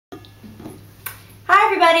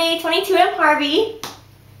everybody, 22M Harvey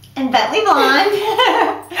and Bentley Blonde.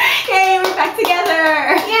 Yay, we're back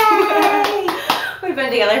together. Yay! We've been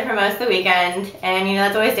together for most of the weekend, and you know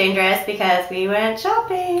that's always dangerous because we went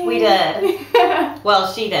shopping. We did.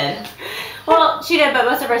 Well, she did. Well, she did, but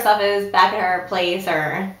most of her stuff is back at her place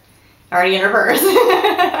or already in her purse. True.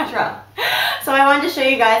 So I wanted to show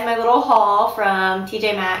you guys my little haul from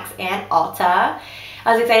TJMaxx and Ulta.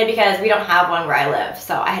 I was excited because we don't have one where I live,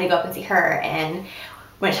 so I had to go up and see her and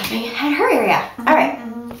went shopping at her area. Alright,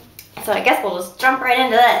 so I guess we'll just jump right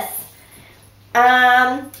into this.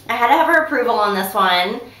 I had to have her approval on this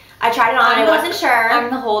one. I tried it on, I wasn't sure.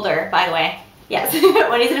 I'm the holder, by the way. Yes,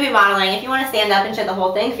 when he's going to be modeling. If you want to stand up and show the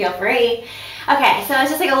whole thing, feel free. Okay, so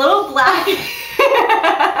it's just like a little black,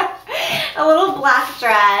 a little black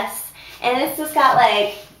dress, and it's just got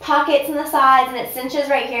like pockets in the sides, and it cinches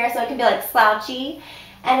right here so it can be like slouchy,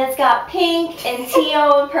 and it's got pink and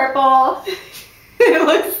teal and purple. It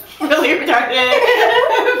looks really retarded,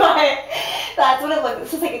 but that's what it looks.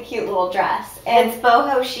 It's just like a cute little dress. And it's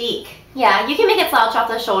boho chic. Yeah, you can make it slouch off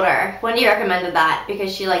the shoulder. Wendy recommended that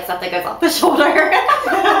because she likes stuff that goes off the shoulder.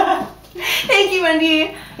 Thank you,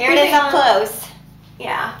 Wendy. Here it is up close.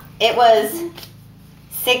 Yeah. It was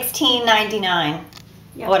 $16.99.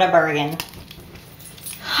 Yep. What a bargain.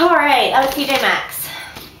 Alright, that was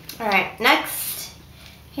TJMaxx. Alright, next.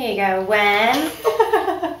 Here you go, Wen.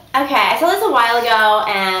 Okay, I saw this a while ago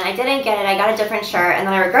and I didn't get it. I got a different shirt and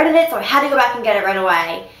then I regretted it, so I had to go back and get it right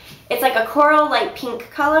away. It's like a coral light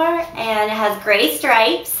pink color and it has gray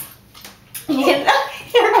stripes. You can,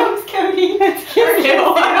 here comes Cody. That's cute.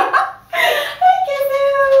 Hi,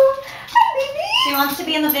 Kizoo. Hi, baby. She wants to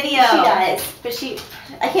be in the video. She does, but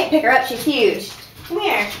I can't pick her up. She's huge. Come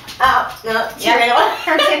here. Oh, no, she ran away.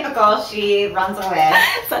 Her typical, she runs away.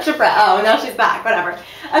 Such a brat. Oh, now she's back. Whatever.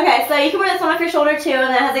 Okay, so you can wear this one off your shoulder too, and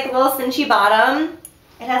then it has like a little cinchy bottom.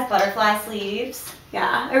 It has butterfly sleeves.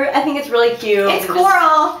 Yeah, I think it's really cute. It's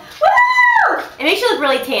coral. Woo! It makes you look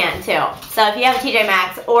really tan too. So if you have a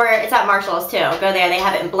TJMaxx, or it's at Marshall's too, go there. They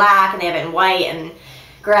have it in black, and they have it in white and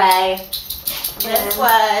gray. This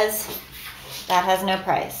was, that has no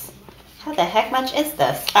price. How the heck much is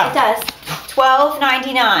this? Oh. It does.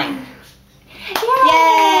 $12.99.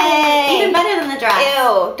 Yay! Even better than the dress.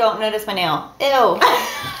 Ew, don't notice my nail. Ew.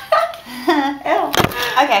 Ew.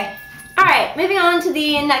 Okay. Alright, moving on to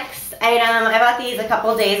the next item. I bought these a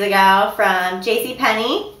couple days ago from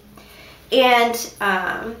JCPenney. And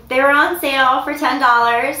they were on sale for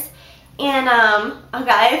 $10. And, oh god,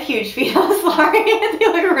 I have huge feet. I'm sorry. They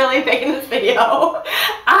look really big in this video.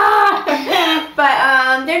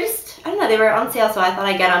 But they're just, I don't know, they were on sale, so I thought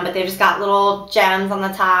I'd get them. But they just got little gems on the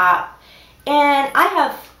top. And I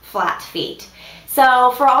have flat feet.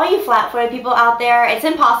 So for all you flat-footed people out there, it's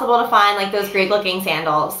impossible to find like those great-looking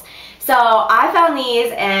sandals. So I found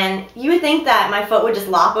these, and you would think that my foot would just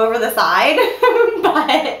lop over the side, but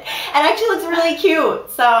it actually looks really cute.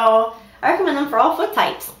 So I recommend them for all foot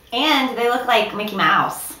types. And they look like Mickey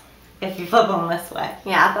Mouse if you flip them this way.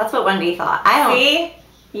 Yeah, that's what Wendy thought. I don't. See?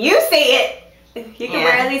 You see it. You can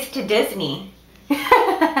wear these to Disney.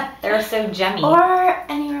 They're so gemmy. Or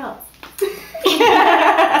anywhere else.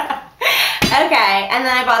 Okay, and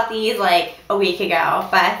then I bought these like a week ago,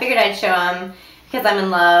 but I figured I'd show them because I'm in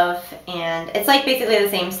love, and it's like basically the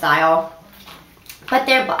same style, but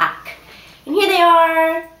they're black. And here they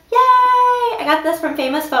are. Yay! I got this from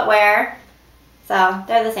Famous Footwear, so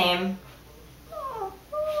they're the same.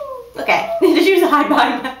 Okay, the shoes hide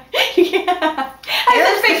behind my... I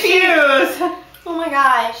have big shoes. Oh my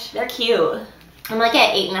gosh, they're cute. I'm like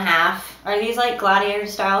at 8.5. Are these like gladiator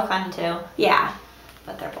style kind of too? Yeah.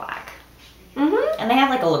 But they're black. And they have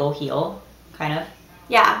like a little heel, kind of.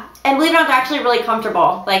 Yeah, and believe it or not, they're actually really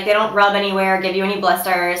comfortable. Like they don't rub anywhere, give you any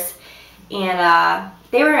blisters, and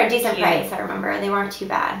they were a decent price. I remember they weren't too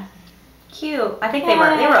bad. Cute. I think they were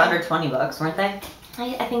under $20, weren't they?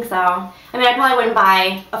 I think so. I mean, I probably wouldn't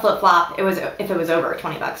buy a flip flop. If it was over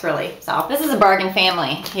 $20, really. So this is a bargain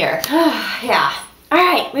family here. Yeah. All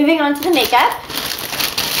right, moving on to the makeup.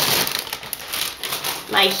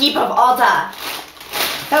 My heap of Ulta.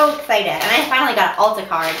 So excited. And I finally got an Ulta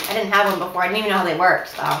card. I didn't have one before. I didn't even know how they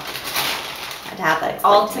worked, so I had to have that.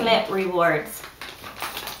 Ultimate rewards.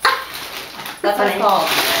 That's what it's called.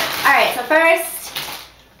 Alright, so first,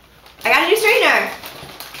 I got a new straightener.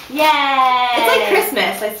 Yay! It's like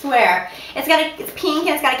Christmas, I swear. It's pink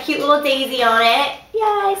and it's got a cute little daisy on it.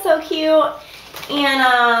 Yay, so cute.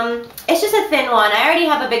 And it's just a thin one. I already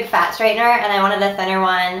have a big fat straightener and I wanted a thinner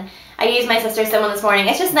one. I used my sister's thin one this morning.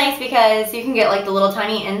 It's just nice because you can get like the little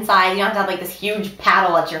tiny inside. You don't have to have like this huge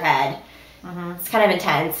paddle at your head. It's kind of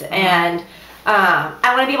intense. And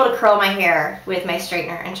I want to be able to curl my hair with my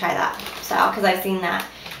straightener and try that. So, because I've seen that.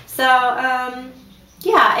 So,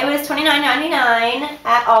 yeah, it was $29.99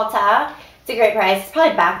 at Ulta. It's a great price. It's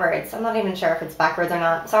probably backwards. I'm not even sure if it's backwards or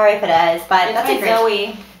not. Sorry if it is, but that's a great.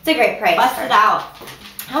 Zoe. It's a great price. Bust it out.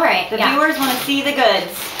 All right. The viewers want to see the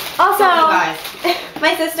goods. Also, guys.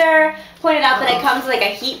 my sister pointed out that it comes with like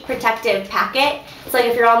a heat protective packet. It's like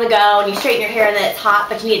if you're on the go and you straighten your hair and then it's hot,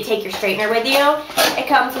 but you need to take your straightener with you. It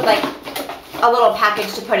comes with like a little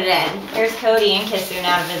package to put it in. Here's Cody and Kisu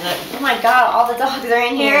now to visit. Oh my god, all the dogs are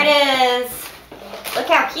in here. Here it is. Look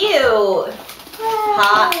how cute.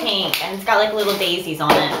 Hot pink. And it's got like little daisies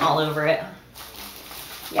on it, all over it.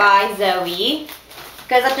 Yeah. By Zoe.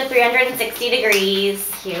 Goes up to 360 degrees.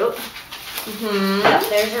 Cute. Yep,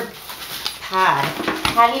 there's your pad. I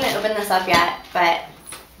hadn't even opened this up yet, but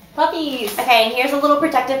Puppies. okay, and here's a little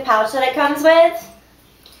protective pouch that it comes with.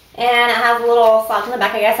 And it has a little slot in the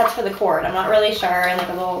back. I guess that's for the cord. I'm not really sure. And like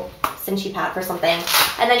a little cinchy pad for something.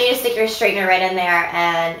 And then you just stick your straightener right in there,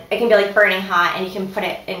 and it can be like burning hot, and you can put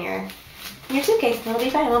it in your suitcase, and it'll be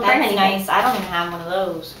fine. It won't burn anything. Nice. I don't even have one of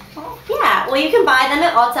those. Yeah. Well, you can buy them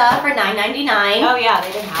at Ulta for $9.99. Oh yeah,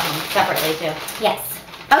 they did have them separately too. Yes.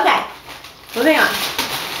 Okay. Moving on.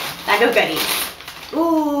 Bag of goodies.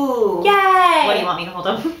 Ooh. Yay! What do you want me to hold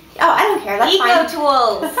them? Oh, I don't care. That's fine.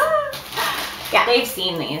 Ecotools. Yeah. They've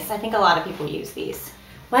seen these. I think a lot of people use these.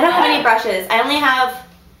 Well, I don't have any brushes. I only have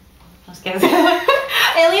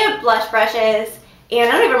I only have blush brushes, and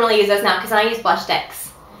I don't even really use those now because I use blush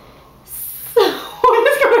sticks. So, what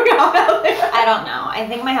is going on out there? I don't know. I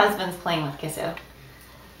think my husband's playing with Kisu.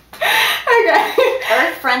 Okay.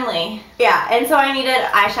 Earth friendly. Yeah, and so I needed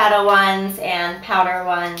eyeshadow ones and powder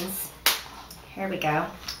ones. Here we go.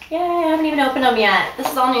 Yay, I haven't even opened them yet. This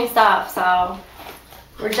is all new stuff, so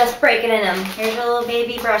we're just breaking in them. Here's your little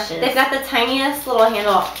baby brushes. They've got the tiniest little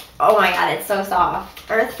handle. Oh my god, it's so soft.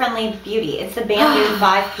 Earth friendly beauty. It's the bamboo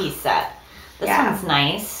 5-piece set. This one's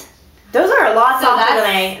nice. Those are a lot softer than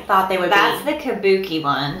I thought they would be. That's the kabuki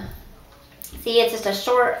one. See, it's just a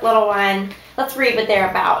short little one. Let's read what they're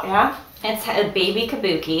about, yeah? It's a baby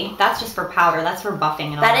kabuki. That's just for powder. That's for buffing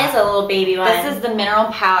and all that. That is a little baby one. This is the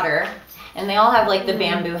mineral powder. And they all have like the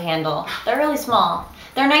bamboo handle. They're really small.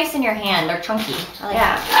 They're nice in your hand. They're chunky. I like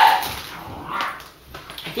that.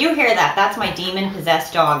 If you hear that, that's my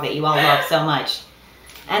demon-possessed dog that you all love so much.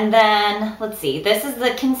 And then, let's see. This is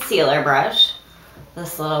the concealer brush.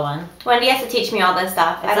 This little one. Wendy has to teach me all this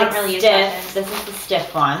stuff. I don't really use brushes. This is the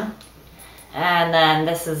stiff one. And then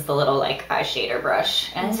this is the little like eye shader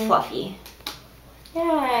brush. And it's fluffy.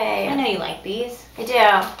 Yay. I know you like these. I do.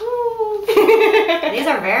 These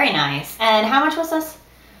are very nice. And how much was this?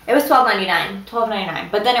 It was $12.99. $12.99.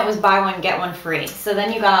 But then it was buy one, get one free. So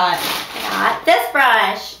then you got... I got this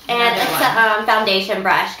brush. And Another it's a foundation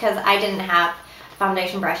brush because I didn't have a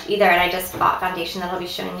foundation brush either. And I just bought foundation that I'll be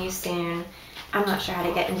showing you soon. I'm not sure how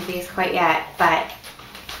to get into these quite yet. But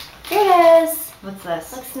here it is. What's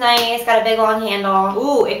this? Looks nice. Got a big long handle.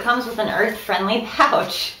 Ooh, it comes with an earth-friendly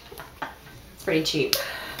pouch. It's pretty cheap.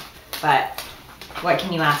 But what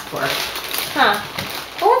can you ask for? Huh.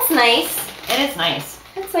 Well, it's nice. It is nice.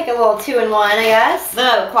 It's like a little 2-in-1, I guess.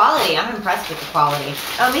 The quality, I'm impressed with the quality.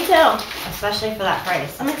 Oh, me too. Especially for that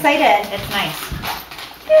price. I'm excited. It's nice.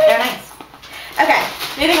 They're nice. Okay,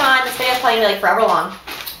 moving on. This video's probably like forever long.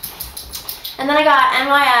 And then I got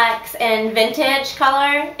NYX in vintage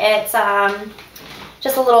color. It's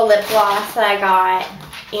just a little lip gloss that I got.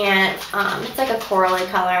 And it's like a corally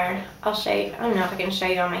color. I'll show you. I don't know if I can show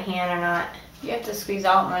you on my hand or not. You have to squeeze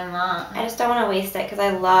out more than that. I just don't want to waste it because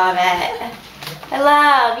I love it.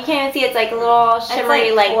 You can't even see, it's like a little shimmery,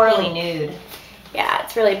 it's like corally nude. Yeah,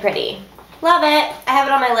 it's really pretty. Love it. I have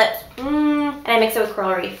it on my lips. And I mix it with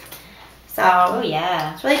Coral Reef. So, oh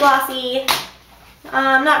yeah. It's really glossy.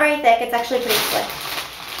 Not very thick. It's actually pretty slick.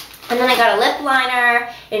 And then I got a lip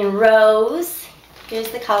liner in Rose.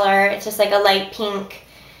 Here's the color. It's just like a light pink.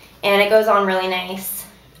 And it goes on really nice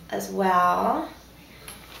as well.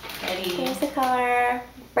 Pretty. Here's the color.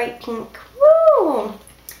 Bright pink. Woo!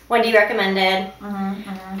 Wendy recommended.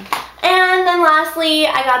 And then lastly,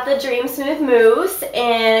 I got the Dream Smooth Mousse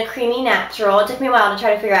in a creamy natural. It took me a while to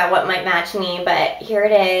try to figure out what might match me, but here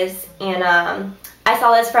it is. And I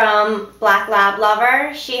saw this from Black Lab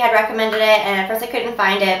Lover. She had recommended it, and at first I couldn't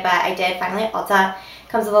find it, but I did finally at Ulta.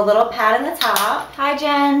 Comes with a little pad in the top. Hi,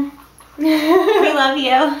 Jen. We love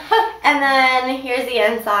you. And then here's the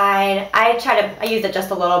inside. I used it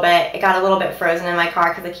just a little bit. It got a little bit frozen in my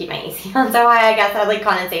car because I keep my AC on so high. I guess I had like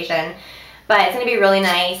condensation. But it's going to be really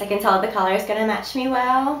nice. I can tell the color is going to match me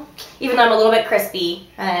well. Even though I'm a little bit crispy.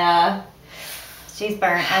 She's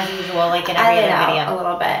burnt as usual, like in every other video. A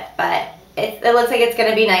little bit, but It looks like it's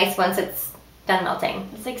gonna be nice once it's done melting.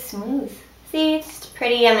 It's like smooth. See, it's just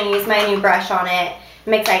pretty. I'm gonna use my new brush on it.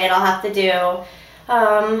 I'm excited. I'll have to do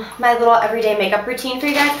my little everyday makeup routine for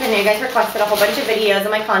you guys, because I know you guys requested a whole bunch of videos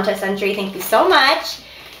in my contest entry. Thank you so much.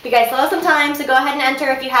 You guys still have some time, so go ahead and enter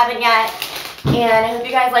if you haven't yet. And I hope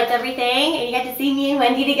you guys liked everything, and you got to see me and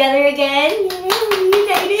Wendy together again. Yay,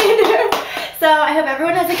 excited. So I hope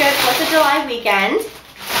everyone has a good 4th of July weekend.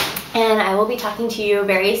 And I will be talking to you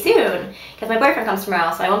very soon, because my boyfriend comes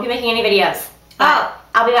tomorrow, so I won't be making any videos. But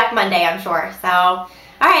I'll be back Monday, I'm sure. So, all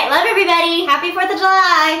right, love everybody. Happy 4th of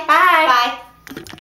July. Bye. Bye.